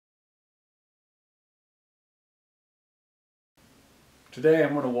Today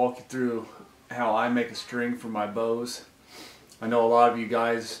I'm going to walk you through how I make a string for my bows. I know a lot of you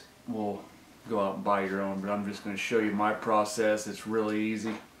guys will go out and buy your own, but I'm just going to show you my process. It's really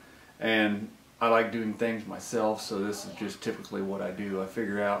easy, and I like doing things myself, so this is just typically what I do. I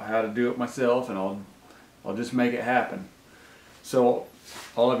figure out how to do it myself, and I'll just make it happen. So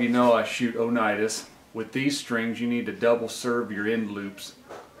all of you know I shoot Oneidas. With these strings you need to double serve your end loops,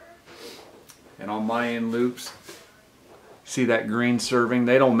 and on my end loops, see that green serving?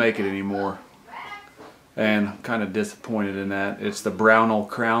 They don't make it anymore, and I'm kind of disappointed in that. It's the brownell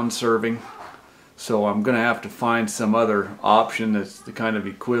crown serving, so I'm gonna have to find some other option that's the kind of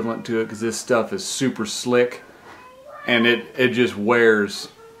equivalent to it, because this stuff is super slick and it just wears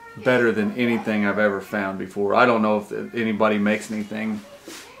better than anything I've ever found before. I don't know if anybody makes anything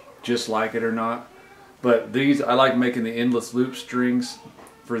just like it or not, but these, I like making the endless loop strings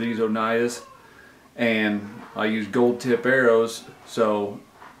for these Oneidas, and I use gold tip arrows. So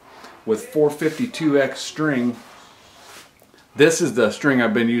with 452X string, this is the string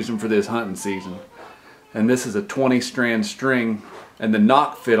I've been using for this hunting season, and this is a 20 strand string, and the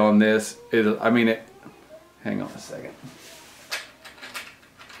knock fit on this is, I mean, hang on a second.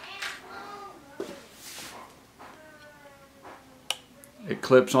 It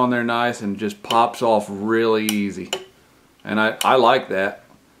clips on there nice and just pops off really easy, and I like that.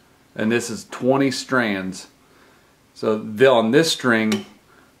 And this is 20 strands. So on this string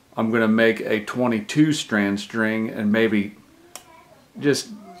I'm going to make a 22 strand string and maybe just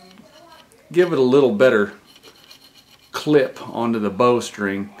give it a little better clip onto the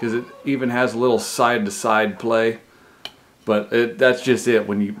bowstring, because it even has a little side to side play. But that's just it.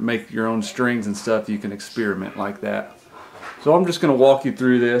 When you make your own strings and stuff, you can experiment like that. So I'm just going to walk you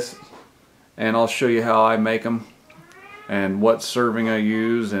through this, and I'll show you how I make them and what serving I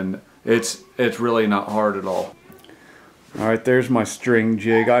use, and it's really not hard at all. Alright, there's my string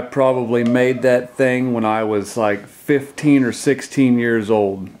jig. I probably made that thing when I was like 15 or 16 years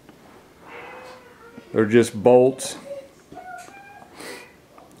old. They're just bolts.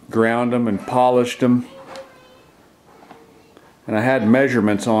 Ground them and polished them. And I had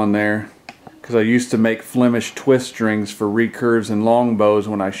measurements on there, because I used to make Flemish twist strings for recurves and longbows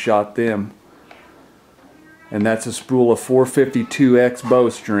when I shot them. And that's a spool of 452X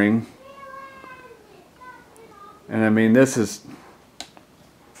bowstring. And I mean, it's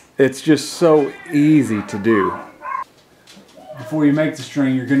just so easy to do. Before you make the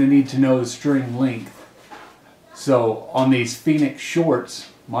string, you're going to need to know the string length. So on these Phoenix shorts,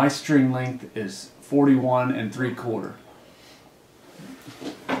 my string length is 41 3/4.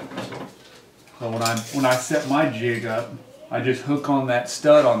 So when I set my jig up, I just hook on that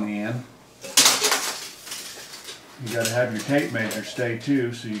stud on the end. You got to have your tape measure stay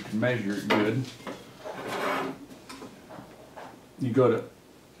too, so you can measure it good.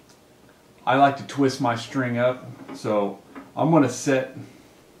 I like to twist my string up, so I'm going to set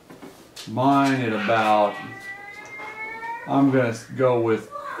mine at about, I'm going to go with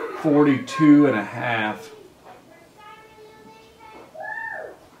 42 1/2.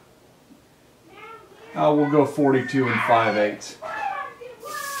 We'll go 42 5/8.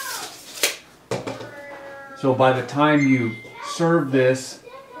 So by the time you serve this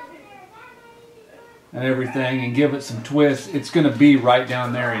and everything and give it some twists, it's going to be right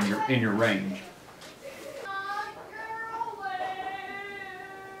down there in your range.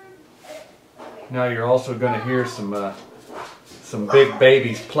 Now you're also going to hear some big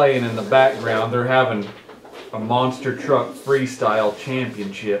babies playing in the background. They're having a monster truck freestyle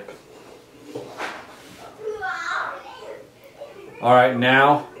championship. Alright,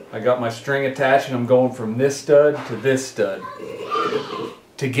 now I got my string attached, and I'm going from this stud to this stud.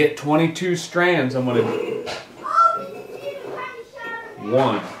 To get 22 strands, I'm going to...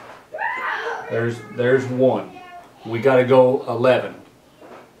 One. There's one. We got to go 11.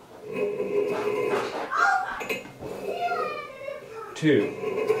 2.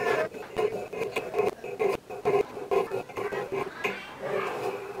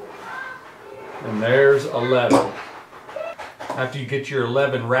 And there's 11. After you get your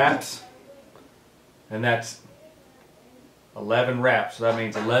 11 wraps, and that's 11 wraps, so that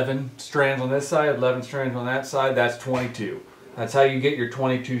means 11 strands on this side, 11 strands on that side, that's 22. That's how you get your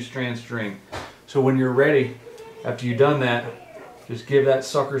 22 strand string. So when you're ready, after you've done that, just give that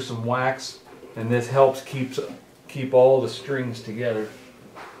sucker some wax, and this helps keep all the strings together.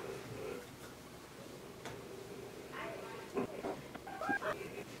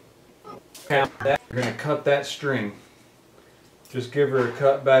 You're going to cut that string. Just give her a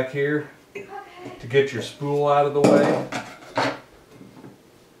cut back here to get your spool out of the way.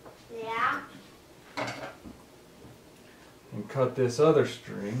 cut this other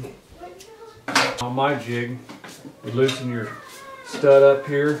string. On my jig, you loosen your stud up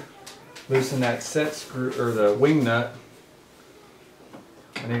here, loosen that set screw or the wing nut.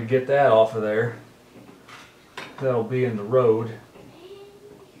 I need to get that off of there. That'll be in the road.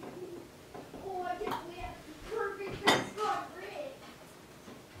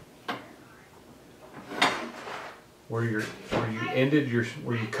 Where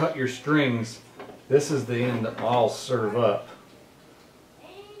you cut your strings, this is the end that I'll serve up.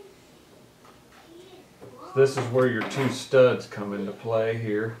 This is where your two studs come into play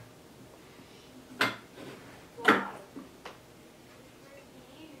here.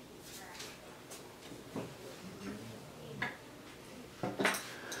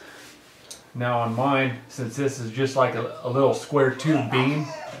 Now on mine, since this is just like a little square tube beam,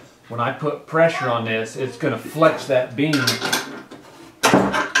 when I put pressure on this, it's going to flex that beam, and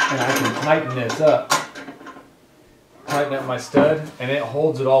I can tighten this up. Tighten up my stud, and it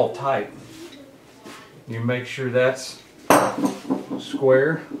holds it all tight. You make sure that's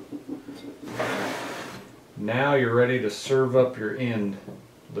square. Now you're ready to serve up your end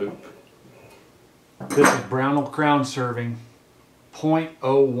loop. This is Brownell crown serving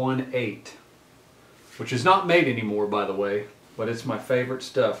 0.018, which is not made anymore, by the way, but it's my favorite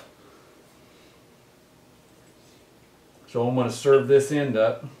stuff. So I'm going to serve this end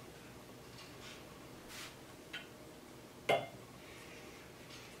up.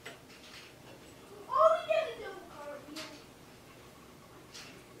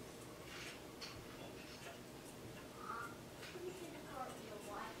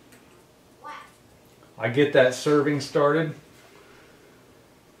 I get that serving started.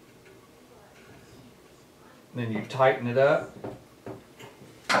 Then you tighten it up.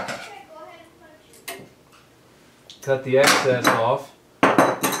 Cut the excess off.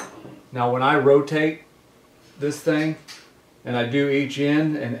 Now when I rotate this thing and I do each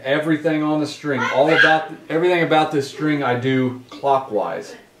end and everything on the string, everything about this string I do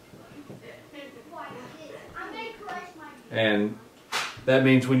clockwise. And that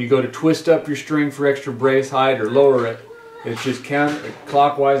means when you go to twist up your string for extra brace height or lower it, it's just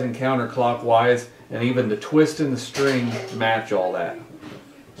clockwise and counterclockwise, and even the twist in the string match all that.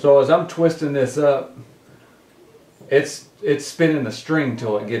 So as I'm twisting this up, it's spinning the string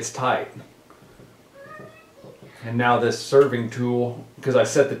till it gets tight. And now this serving tool, because I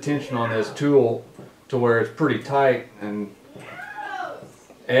set the tension on this tool to where it's pretty tight and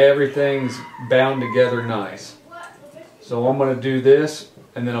everything's bound together nice. So I'm going to do this,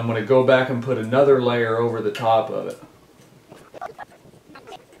 and then I'm going to go back and put another layer over the top of it.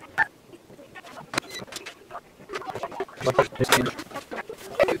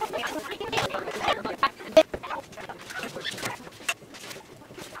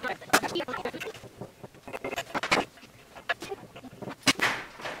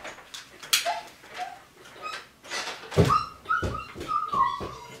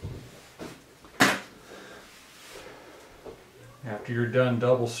 After you're done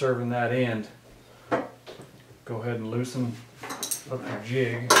double serving that end, go ahead and loosen up your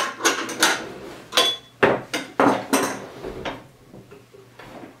jig.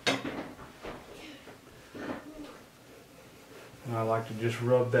 And I like to just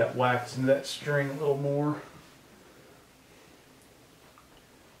rub that wax into that string a little more.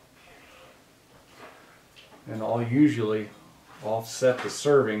 And I'll usually offset the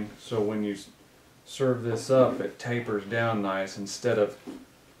serving so when you serve this up, it tapers down nice instead of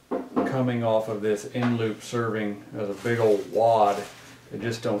coming off of this end loop serving as a big old wad. They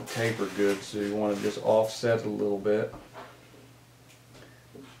just don't taper good, so you want to just offset it a little bit.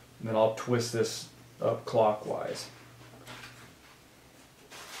 And then I'll twist this up clockwise.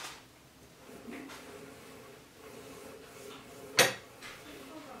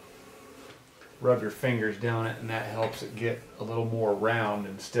 Rub your fingers down it, and that helps it get a little more round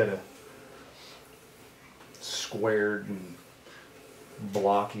instead of squared and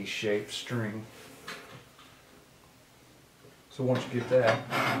blocky shaped string. So once you get that,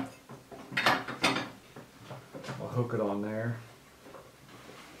 I'll hook it on there.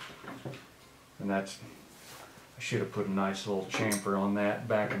 And that's, I should have put a nice little chamfer on that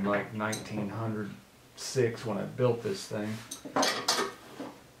back in like 1906 when I built this thing.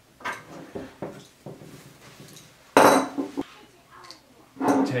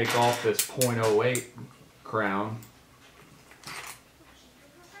 Take off this 0.08 crown.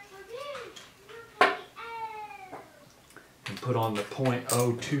 And put on the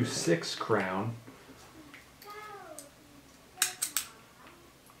 0.026 crown.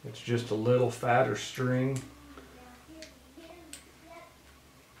 It's just a little fatter string,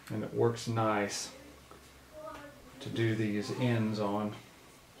 and it works nice. to do these ends on.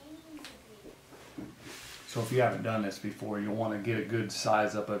 So if you haven't done this before, you'll want to get a good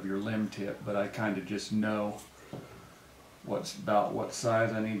size up of your limb tip, but I kind of just know about what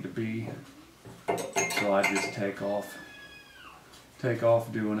size I need to be. So I just take off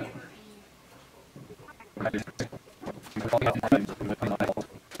doing it.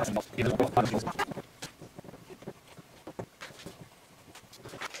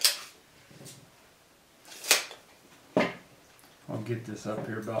 I'll get this up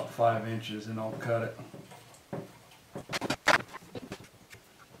here about 5 inches and I'll cut it.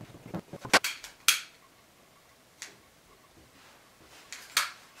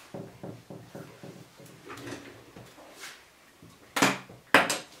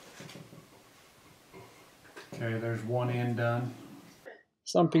 Okay, there's one end done.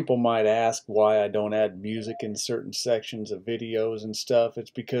 Some people might ask why I don't add music in certain sections of videos and stuff. It's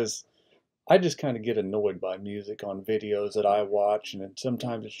because I just kind of get annoyed by music on videos that I watch, and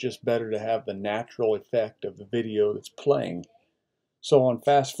sometimes it's just better to have the natural effect of the video that's playing. So on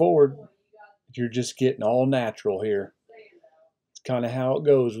fast forward, you're just getting all natural here. It's kind of how it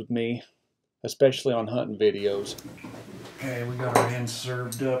goes with me, especially on hunting videos. Okay, we got our end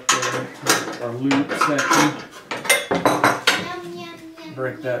served up there, our loop section.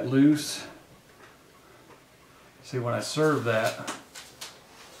 Break that loose. See, when I serve that,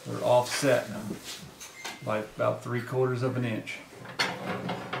 they're offset by about 3/4 of an inch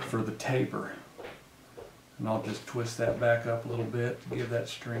for the taper. And I'll just twist that back up a little bit to give that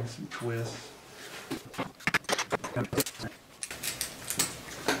string some twist.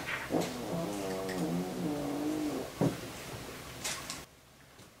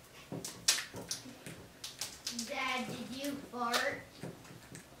 Dad, did you fart?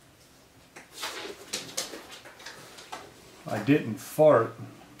 I didn't fart.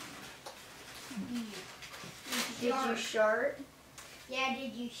 Did you shart? Yeah,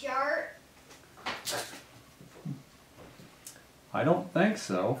 did you shart? I don't think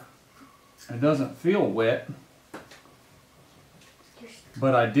so. It doesn't feel wet.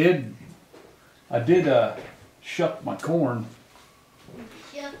 But I did shuck my corn.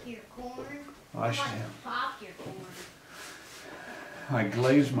 Shuck your corn? I should Like you pop your corn. I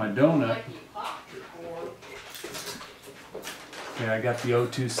glazed my donut. Okay, I got the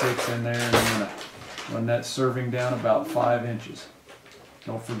 026 in there, and I'm gonna run that serving down about 5 inches.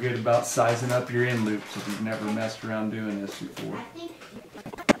 Don't forget about sizing up your end loops if you've never messed around doing this before.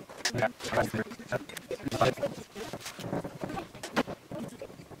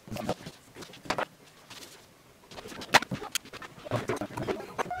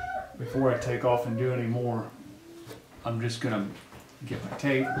 Before I take off and do any more, I'm just gonna get my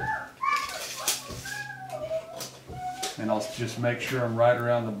tape, and I'll just make sure I'm right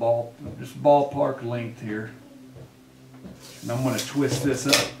around the ballpark length here. And I'm going to twist this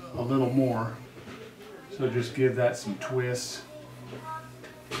up a little more, so just give that some twist.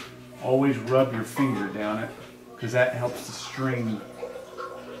 Always rub your finger down it, because that helps the string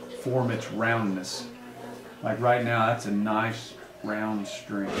form its roundness. Like right now, that's a nice round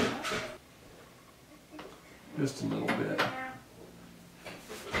string. Just a little bit.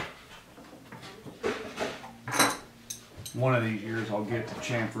 One of these years I'll get to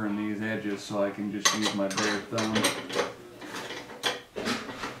chamfering these edges so I can just use my bare thumb.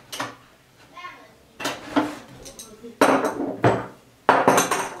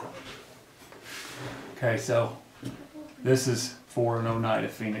 Okay, so this is for an Oneida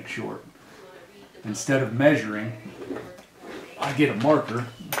Phoenix short. Instead of measuring, I get a marker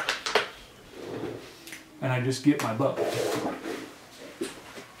and I just get my bow.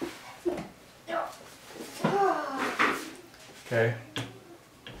 Okay.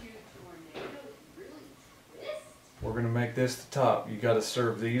 We're going to make this the top. You got to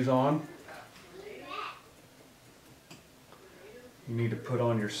serve these on. You need to put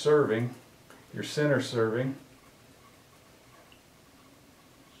on your serving, your center serving.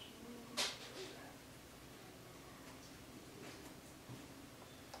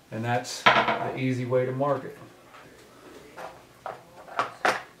 And that's the easy way to mark it.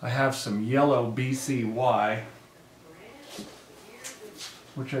 I have some yellow BCY,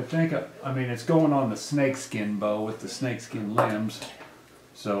 which I think, I mean, it's going on the snakeskin bow with the snakeskin limbs.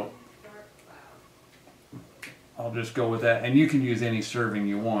 So I'll just go with that. And you can use any serving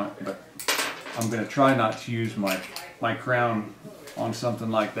you want, but I'm going to try not to use my crown on something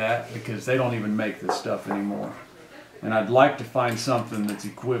like that, because they don't even make this stuff anymore. And I'd like to find something that's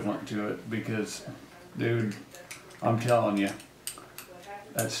equivalent to it, because, dude, I'm telling you,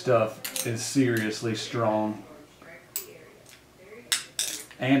 that stuff is seriously strong.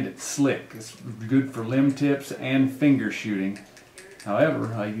 and it's slick. It's good for limb tips and finger shooting.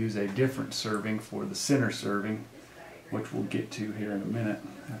 However, I use a different serving for the center serving, which we'll get to here in a minute.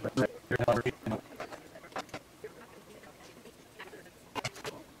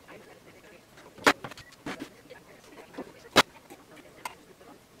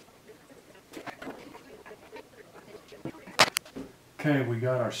 Okay, we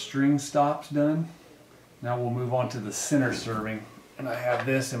got our string stops done. Now we'll move on to the center serving, and I have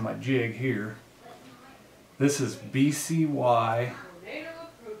this in my jig here. This is BCY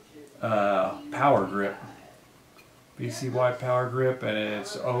Power Grip. BCY Power Grip, and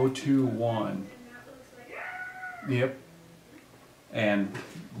it's 021. Yep. And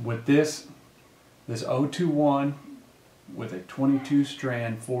with this 021 with a 22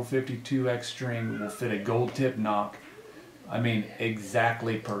 strand 452X string will fit a gold tip knock. I mean,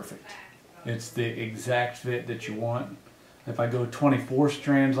 exactly perfect. It's the exact fit that you want. If I go 24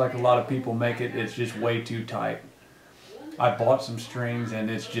 strands like a lot of people make it, it's just way too tight. I bought some strings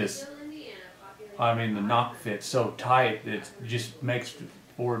and it's just, I mean, the knock fits so tight, it just makes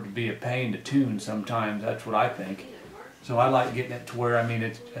for it to be a pain to tune sometimes. That's what I think. So I like getting it to where, I mean,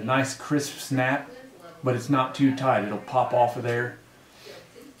 it's a nice crisp snap, but it's not too tight. It'll pop off of there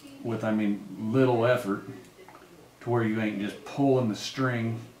with, I mean, little effort, to where you ain't just pulling the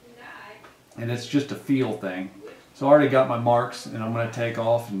string, and it's just a feel thing. So I already got my marks, and I'm going to take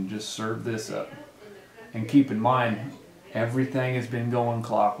off and just serve this up. And keep in mind, everything has been going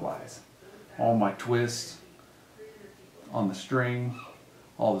clockwise. All my twists on the string,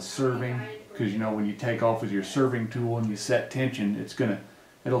 all the serving, because you know when you take off with your serving tool and you set tension,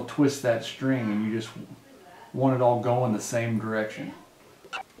 it'll twist that string, and you just want it all going the same direction.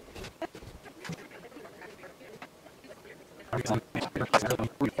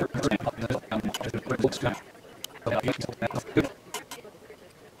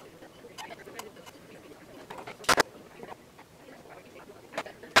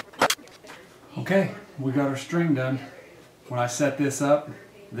 Okay, we got our string done. When I set this up,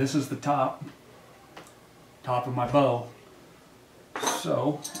 this is the top of my bow.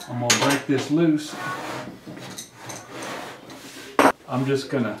 So I'm going to break this loose. I'm just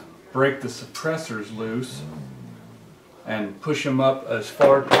going to break the suppressors loose and push them up as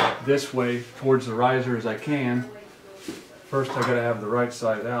far this way towards the riser as I can. First I got to have the right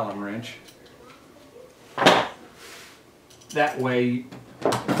size Allen wrench. That way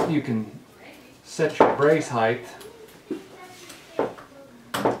you can set your brace height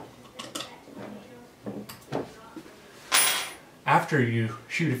after you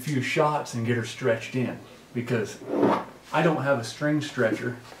shoot a few shots and get her stretched in, because I don't have a string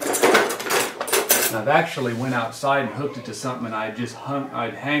stretcher. I've actually went outside and hooked it to something, and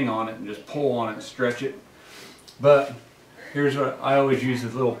I'd hang on it and just pull on it and stretch it. But here's what I always use: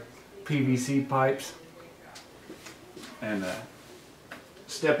 is little PVC pipes, and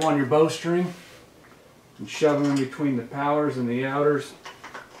step on your bowstring and shove them in between the powers and the outers.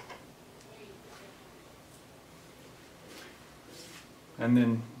 And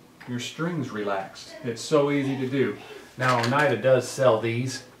then your string's relaxed. It's so easy to do. Now Oneida does sell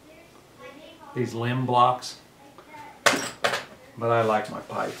these limb blocks, but I like my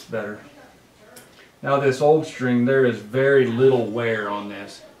pipes better. Now this old string, there is very little wear on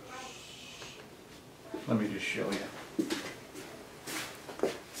this. Let me just show you.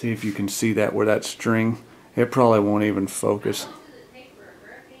 See if you can see that, where that string, it probably won't even focus.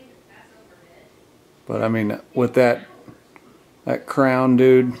 But I mean, with that crown,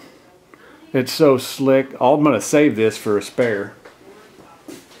 dude, it's so slick. I'm going to save this for a spare.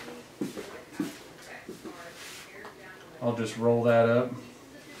 I'll just roll that up,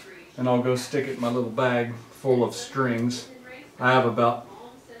 and I'll go stick it in my little bag full of strings. I have about,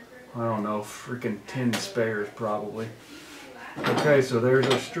 I don't know, freaking 10 spares probably. Okay, so there's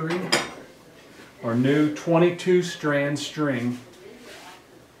our string, our new 22 strand string.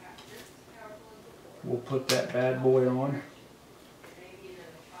 We'll put that bad boy on.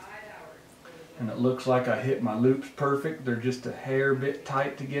 And it looks like I hit my loops perfect. They're just a hair bit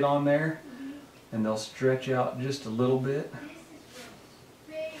tight to get on there, and they'll stretch out just a little bit.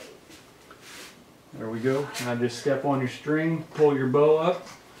 There we go. Now just step on your string, pull your bow up.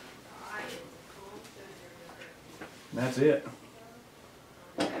 And that's it.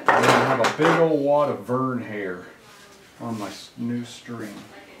 And then I have a big old wad of vern hair on my new string.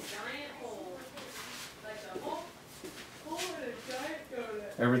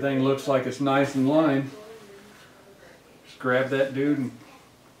 Everything looks like it's nice and lined. Just grab that dude and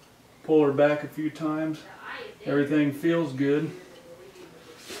pull her back a few times. Everything feels good.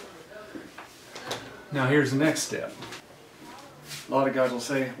 Now here's the next step. A lot of guys will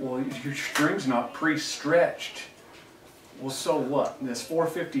say, well, your string's not pre-stretched. Well, so what? This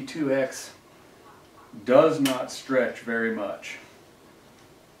 452X does not stretch very much.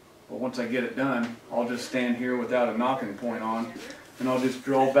 But once I get it done, I'll just stand here without a knocking point on, and I'll just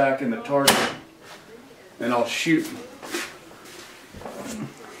draw back in the target, and I'll shoot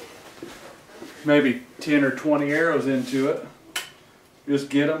maybe 10 or 20 arrows into it. Just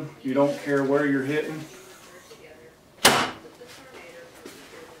get them. You don't care where you're hitting.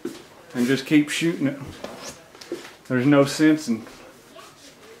 And just keep shooting it. There's no sense in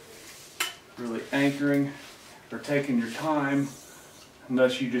really anchoring or taking your time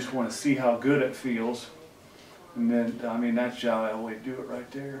unless you just want to see how good it feels. And then, I mean, that's how I always do it right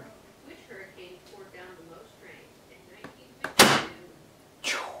there. Which hurricane poured down the most rain in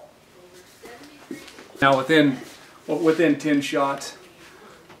 1952? Now within 10 shots,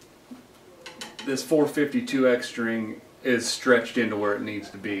 this 452X string is stretched into where it needs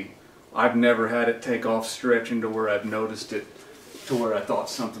to be. I've never had it take off stretching to where I've noticed it to where I thought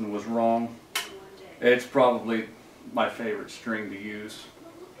something was wrong. It's probably my favorite string to use.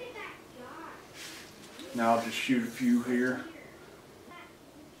 Now I'll just shoot a few here.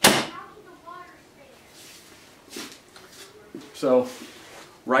 So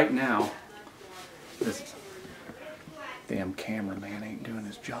right now, this damn cameraman ain't doing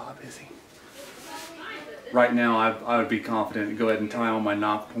his job, is he? Right now I would be confident to go ahead and tie on my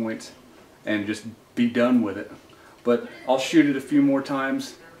knock points and just be done with it. But I'll shoot it a few more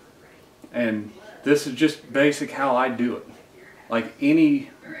times, and this is just basic how I do it. Like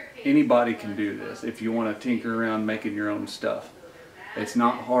anybody can do this if you want to tinker around making your own stuff. It's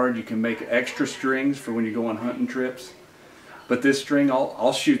not hard. You can make extra strings for when you go on hunting trips. But this string,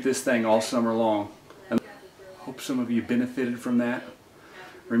 I'll shoot this thing all summer long. And I hope some of you benefited from that.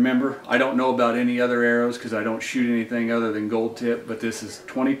 Remember, I don't know about any other arrows because I don't shoot anything other than gold tip, but this is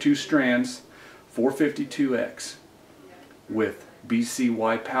 22 strands, 452X with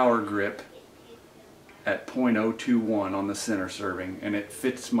BCY power grip at .021 on the center serving, and it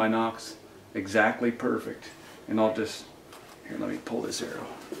fits my nocks exactly perfect. And I'll just, here, let me pull this arrow.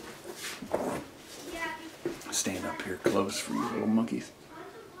 Stand up here close for you little monkeys.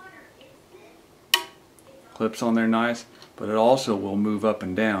 Clips on there nice, but it also will move up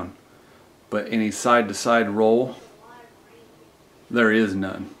and down. But any side to side roll, there is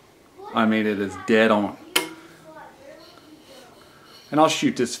none. I mean, it is dead on. And I'll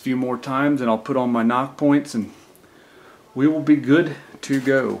shoot this a few more times and I'll put on my knock points and we will be good to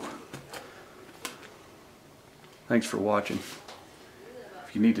go. Thanks for watching.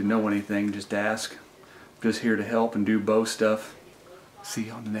 If you need to know anything, just ask. I'm just here to help and do bow stuff. See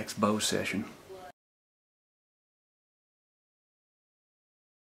you on the next bow session.